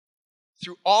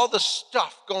through all the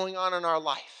stuff going on in our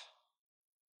life,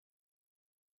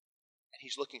 and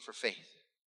he's looking for faith.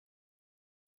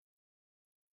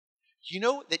 You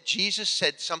know that Jesus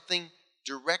said something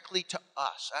directly to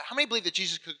us? How many believe that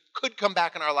Jesus could come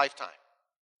back in our lifetime?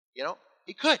 You know,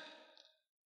 he could,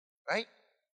 right?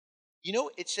 You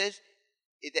know, it says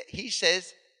that he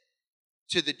says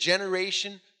to the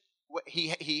generation,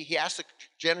 he asked the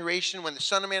generation, when the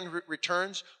Son of Man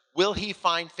returns, will he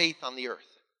find faith on the earth?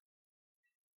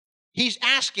 He's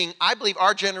asking, I believe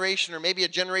our generation, or maybe a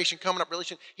generation coming up really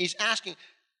soon, he's asking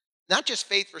not just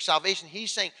faith for salvation,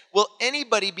 he's saying, will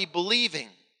anybody be believing?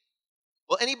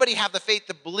 Will anybody have the faith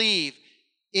to believe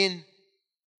in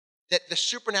that the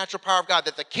supernatural power of God,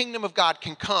 that the kingdom of God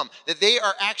can come, that they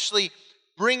are actually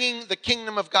bringing the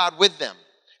kingdom of God with them,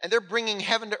 and they're bringing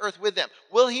heaven to earth with them?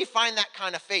 Will he find that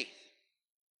kind of faith?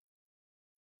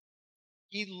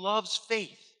 He loves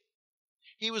faith.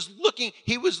 He was looking,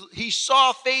 he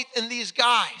saw faith in these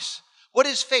guys. What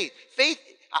is faith? Faith,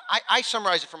 I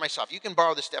summarize it for myself. You can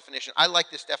borrow this definition. I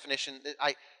like this definition.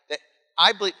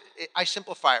 I believe, I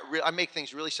simplify it. I make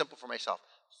things really simple for myself.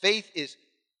 Faith is,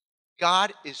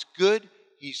 God is good.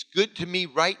 He's good to me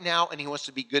right now, and he wants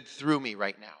to be good through me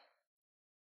right now.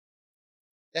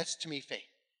 That's, to me, faith.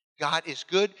 God is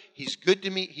good. He's good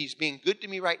to me. He's being good to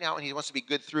me right now, and he wants to be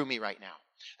good through me right now.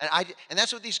 And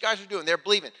that's what these guys are doing. They're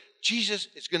believing Jesus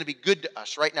is going to be good to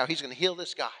us right now. He's going to heal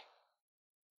this guy.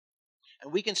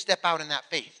 And we can step out in that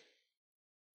faith.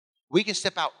 We can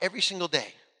step out every single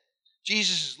day.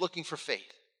 Jesus is looking for faith.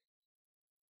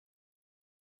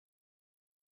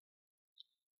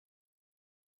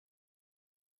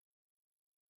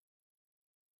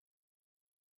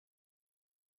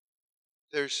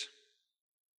 There's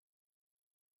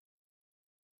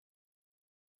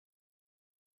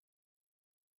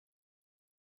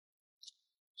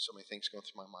so many things going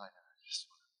through my mind. I just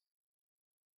want to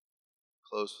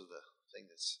close with the thing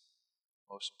that's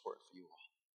most important for you all.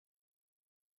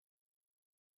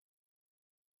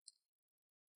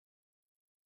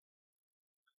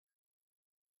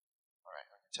 All right,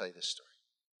 I'm going to tell you this story.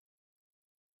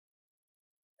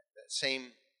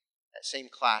 That same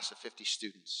class of 50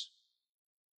 students,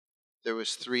 there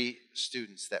was 3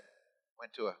 students that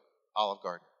went to a Olive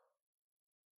Garden,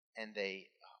 and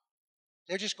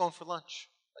they're just going for lunch.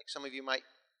 Like some of you might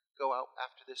go out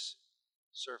after this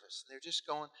service. They're just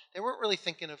going. They weren't really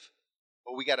thinking of,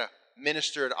 well, we got to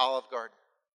minister at Olive Garden.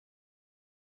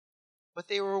 But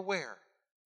they were aware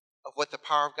of what the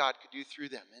power of God could do through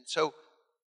them. And so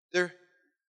their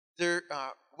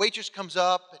waitress comes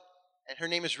up, and her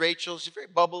name is Rachel. She's a very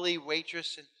bubbly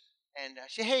waitress. And I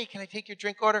say, hey, can I take your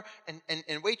drink order?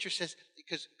 And waitress says,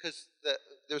 because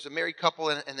there was a married couple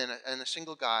and a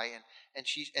single guy,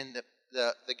 and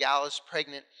the gal is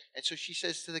pregnant, and so she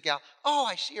says to the gal, oh,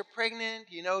 I see you're pregnant.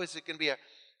 You know, is it going to be a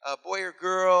boy or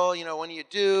girl? You know, when do you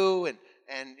do?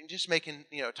 And just making,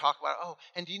 talk about, oh,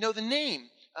 and do you know the name?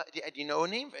 Do you know a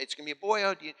name? It's going to be a boy.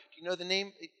 Oh, do you know the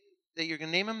name that you're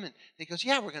going to name him? And he goes,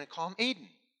 yeah, we're going to call him Aiden.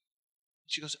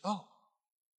 She goes, oh,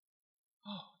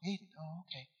 Aiden. Oh,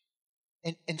 okay.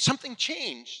 And something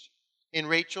changed in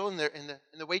Rachel and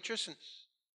the waitress,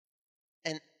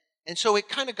 and so it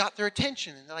kind of got their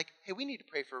attention, and they're like, hey, we need to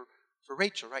pray for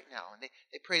Rachel right now. And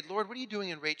they prayed, Lord, what are you doing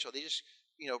in Rachel? They just,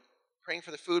 praying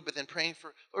for the food, but then praying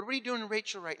for, Lord, what are you doing in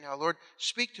Rachel right now? Lord,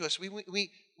 speak to us.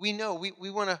 We know we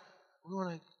want to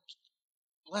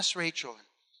bless Rachel.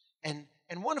 And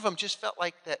one of them just felt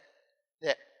like that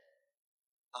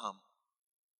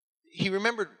he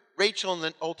remembered Rachel in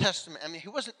the Old Testament. I mean, he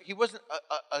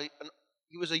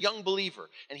was a young believer,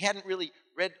 and he hadn't really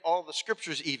read all the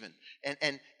scriptures even.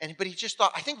 But he just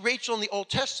thought, I think Rachel in the Old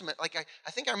Testament, like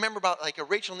I think I remember about like a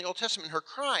Rachel in the Old Testament and her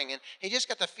crying, and he just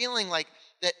got the feeling like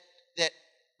that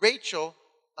Rachel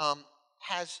I'm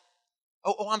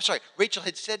sorry. Rachel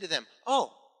had said to them,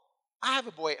 "Oh, I have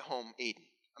a boy at home, Aiden."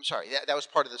 I'm sorry. That was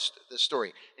part of the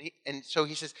story. And so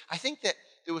he says, "I think that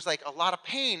there was like a lot of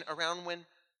pain around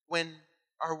when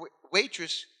our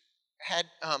waitress had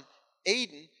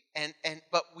Aiden,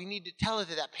 but we need to tell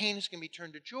her that pain is going to be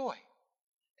turned to joy."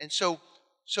 And so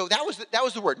that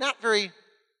was the word. Not very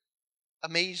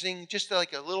amazing, just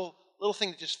like a little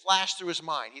thing that just flashed through his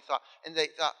mind. He thought, and they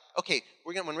thought, okay,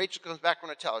 when Rachel comes back, we're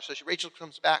going to tell her. So Rachel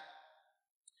comes back,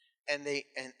 and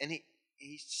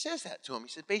he says that to him. He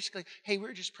said, basically, hey,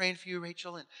 we're just praying for you,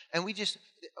 Rachel, and we just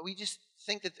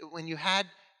think that when you had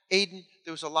Aiden,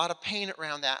 there was a lot of pain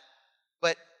around that,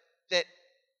 but that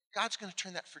God's going to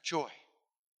turn that for joy.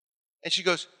 And she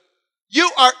goes,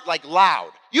 "You are," like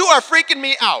loud, "you are freaking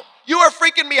me out. You are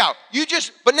freaking me out.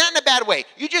 But not in a bad way.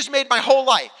 You just made my whole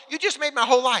life. You just made my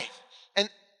whole life."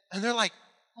 And they're like,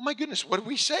 "Oh my goodness, what did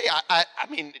we say?" I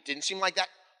mean, it didn't seem like that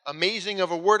amazing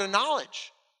of a word of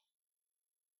knowledge.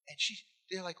 And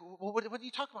they're like, "Well, what are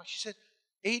you talking about?" She said,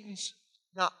 "Aiden's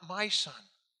not my son.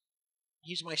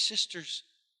 He's my sister's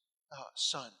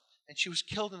son. And she was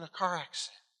killed in a car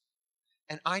accident.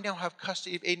 And I now have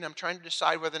custody of Aiden. I'm trying to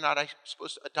decide whether or not I'm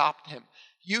supposed to adopt him.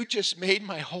 You just made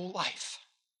my whole life."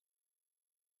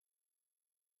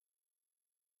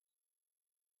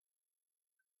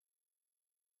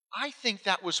 I think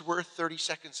that was worth 30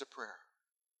 seconds of prayer.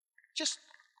 Just,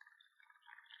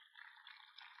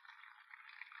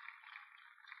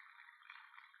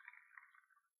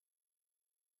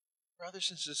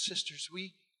 brothers and sisters,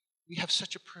 we have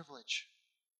such a privilege.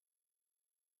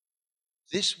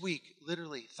 This week,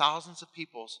 literally, thousands of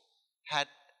people had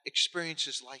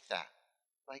experiences like that,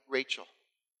 like Rachel.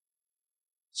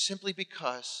 Simply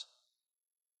because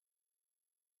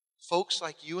folks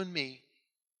like you and me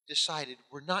decided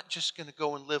we're not just going to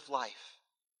go and live life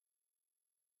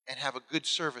and have a good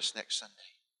service next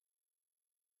Sunday,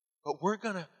 but we're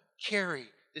going to carry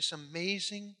this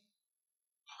amazing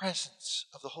presence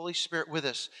of the Holy Spirit with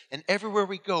us. And everywhere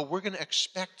we go, we're going to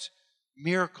expect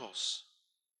miracles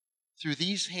through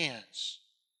these hands,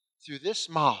 through this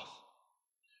mouth.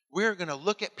 We're going to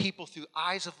look at people through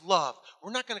eyes of love.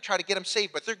 We're not going to try to get them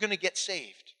saved, but they're going to get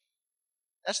saved.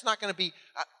 That's not going to be,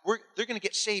 they're going to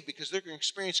get saved because they're going to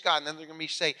experience God, and then they're going to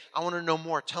say, "I want to know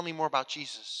more. Tell me more about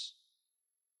Jesus."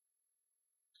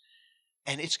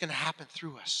 And it's going to happen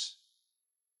through us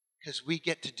because we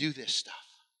get to do this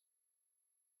stuff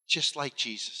just like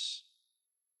Jesus.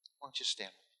 Why don't you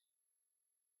stand?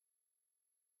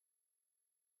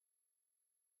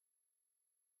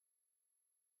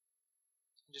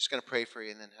 I'm just going to pray for you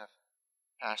and then have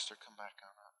Pastor come back on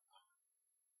up.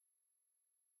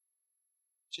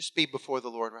 Just be before the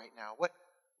Lord right now.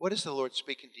 What is the Lord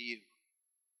speaking to you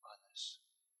on this?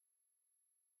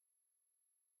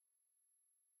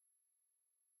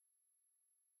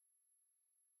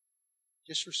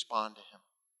 Just respond to Him.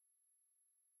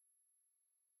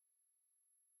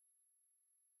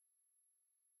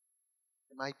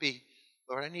 It might be,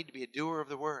 "Lord, I need to be a doer of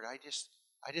the word. I just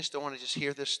don't want to just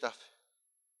hear this stuff.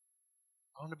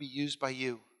 I want to be used by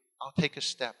you. I'll take a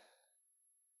step."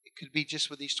 It could be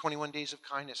just with these 21 days of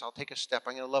kindness. I'll take a step.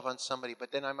 I'm going to love on somebody,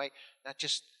 but then I might not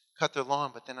just cut their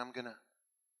lawn, but then I'm going to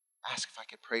ask if I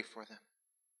could pray for them.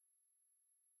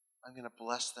 I'm going to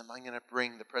bless them. I'm going to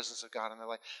bring the presence of God in their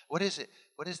life. What is it?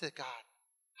 What is that God?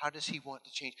 How does He want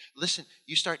to change? Listen,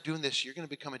 you start doing this, you're going to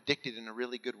become addicted in a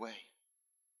really good way.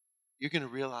 You're going to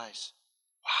realize,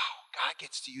 wow, God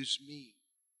gets to use me.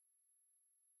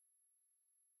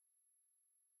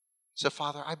 So,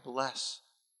 Father, I bless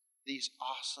these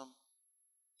awesome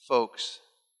folks.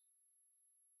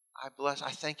 I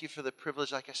thank you for the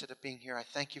privilege, like I said, of being here. I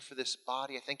thank you for this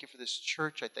body. I thank you for this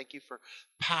church. I thank you for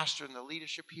Pastor and the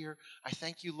leadership here. I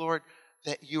thank you, Lord,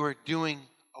 that you are doing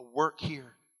a work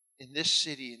here in this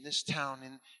city, in this town,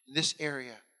 in this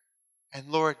area. And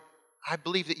Lord, I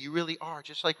believe that you really are,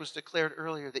 just like was declared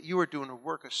earlier, that you are doing a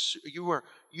work.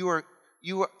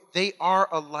 They are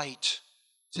a light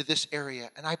to this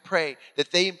area. And I pray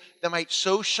that they might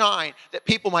so shine that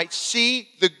people might see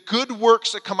the good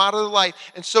works that come out of their life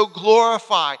and so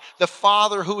glorify the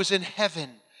Father who is in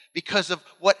heaven because of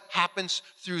what happens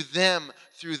through them,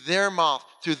 through their mouth,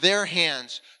 through their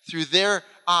hands, through their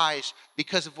eyes,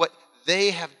 because of what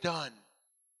they have done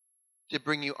to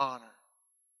bring you honor.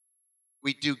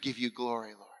 We do give you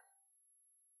glory, Lord.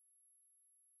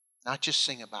 Not just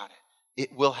sing about it.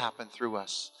 It will happen through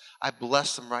us. I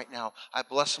bless them right now. I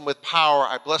bless them with power.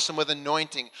 I bless them with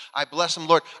anointing. I bless them,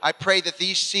 Lord. I pray that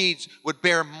these seeds would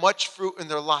bear much fruit in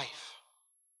their life.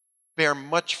 Bear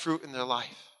much fruit in their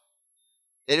life.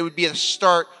 That it would be the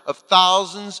start of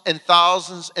thousands and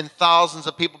thousands and thousands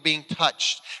of people being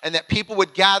touched. And that people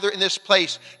would gather in this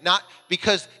place, not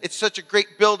because it's such a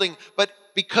great building, but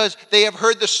because they have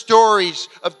heard the stories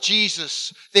of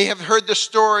Jesus. They have heard the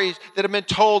stories that have been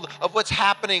told of what's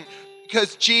happening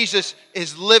because Jesus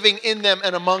is living in them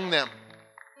and among them.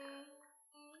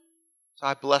 So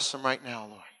I bless them right now,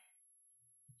 Lord.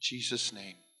 In Jesus'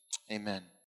 name, amen.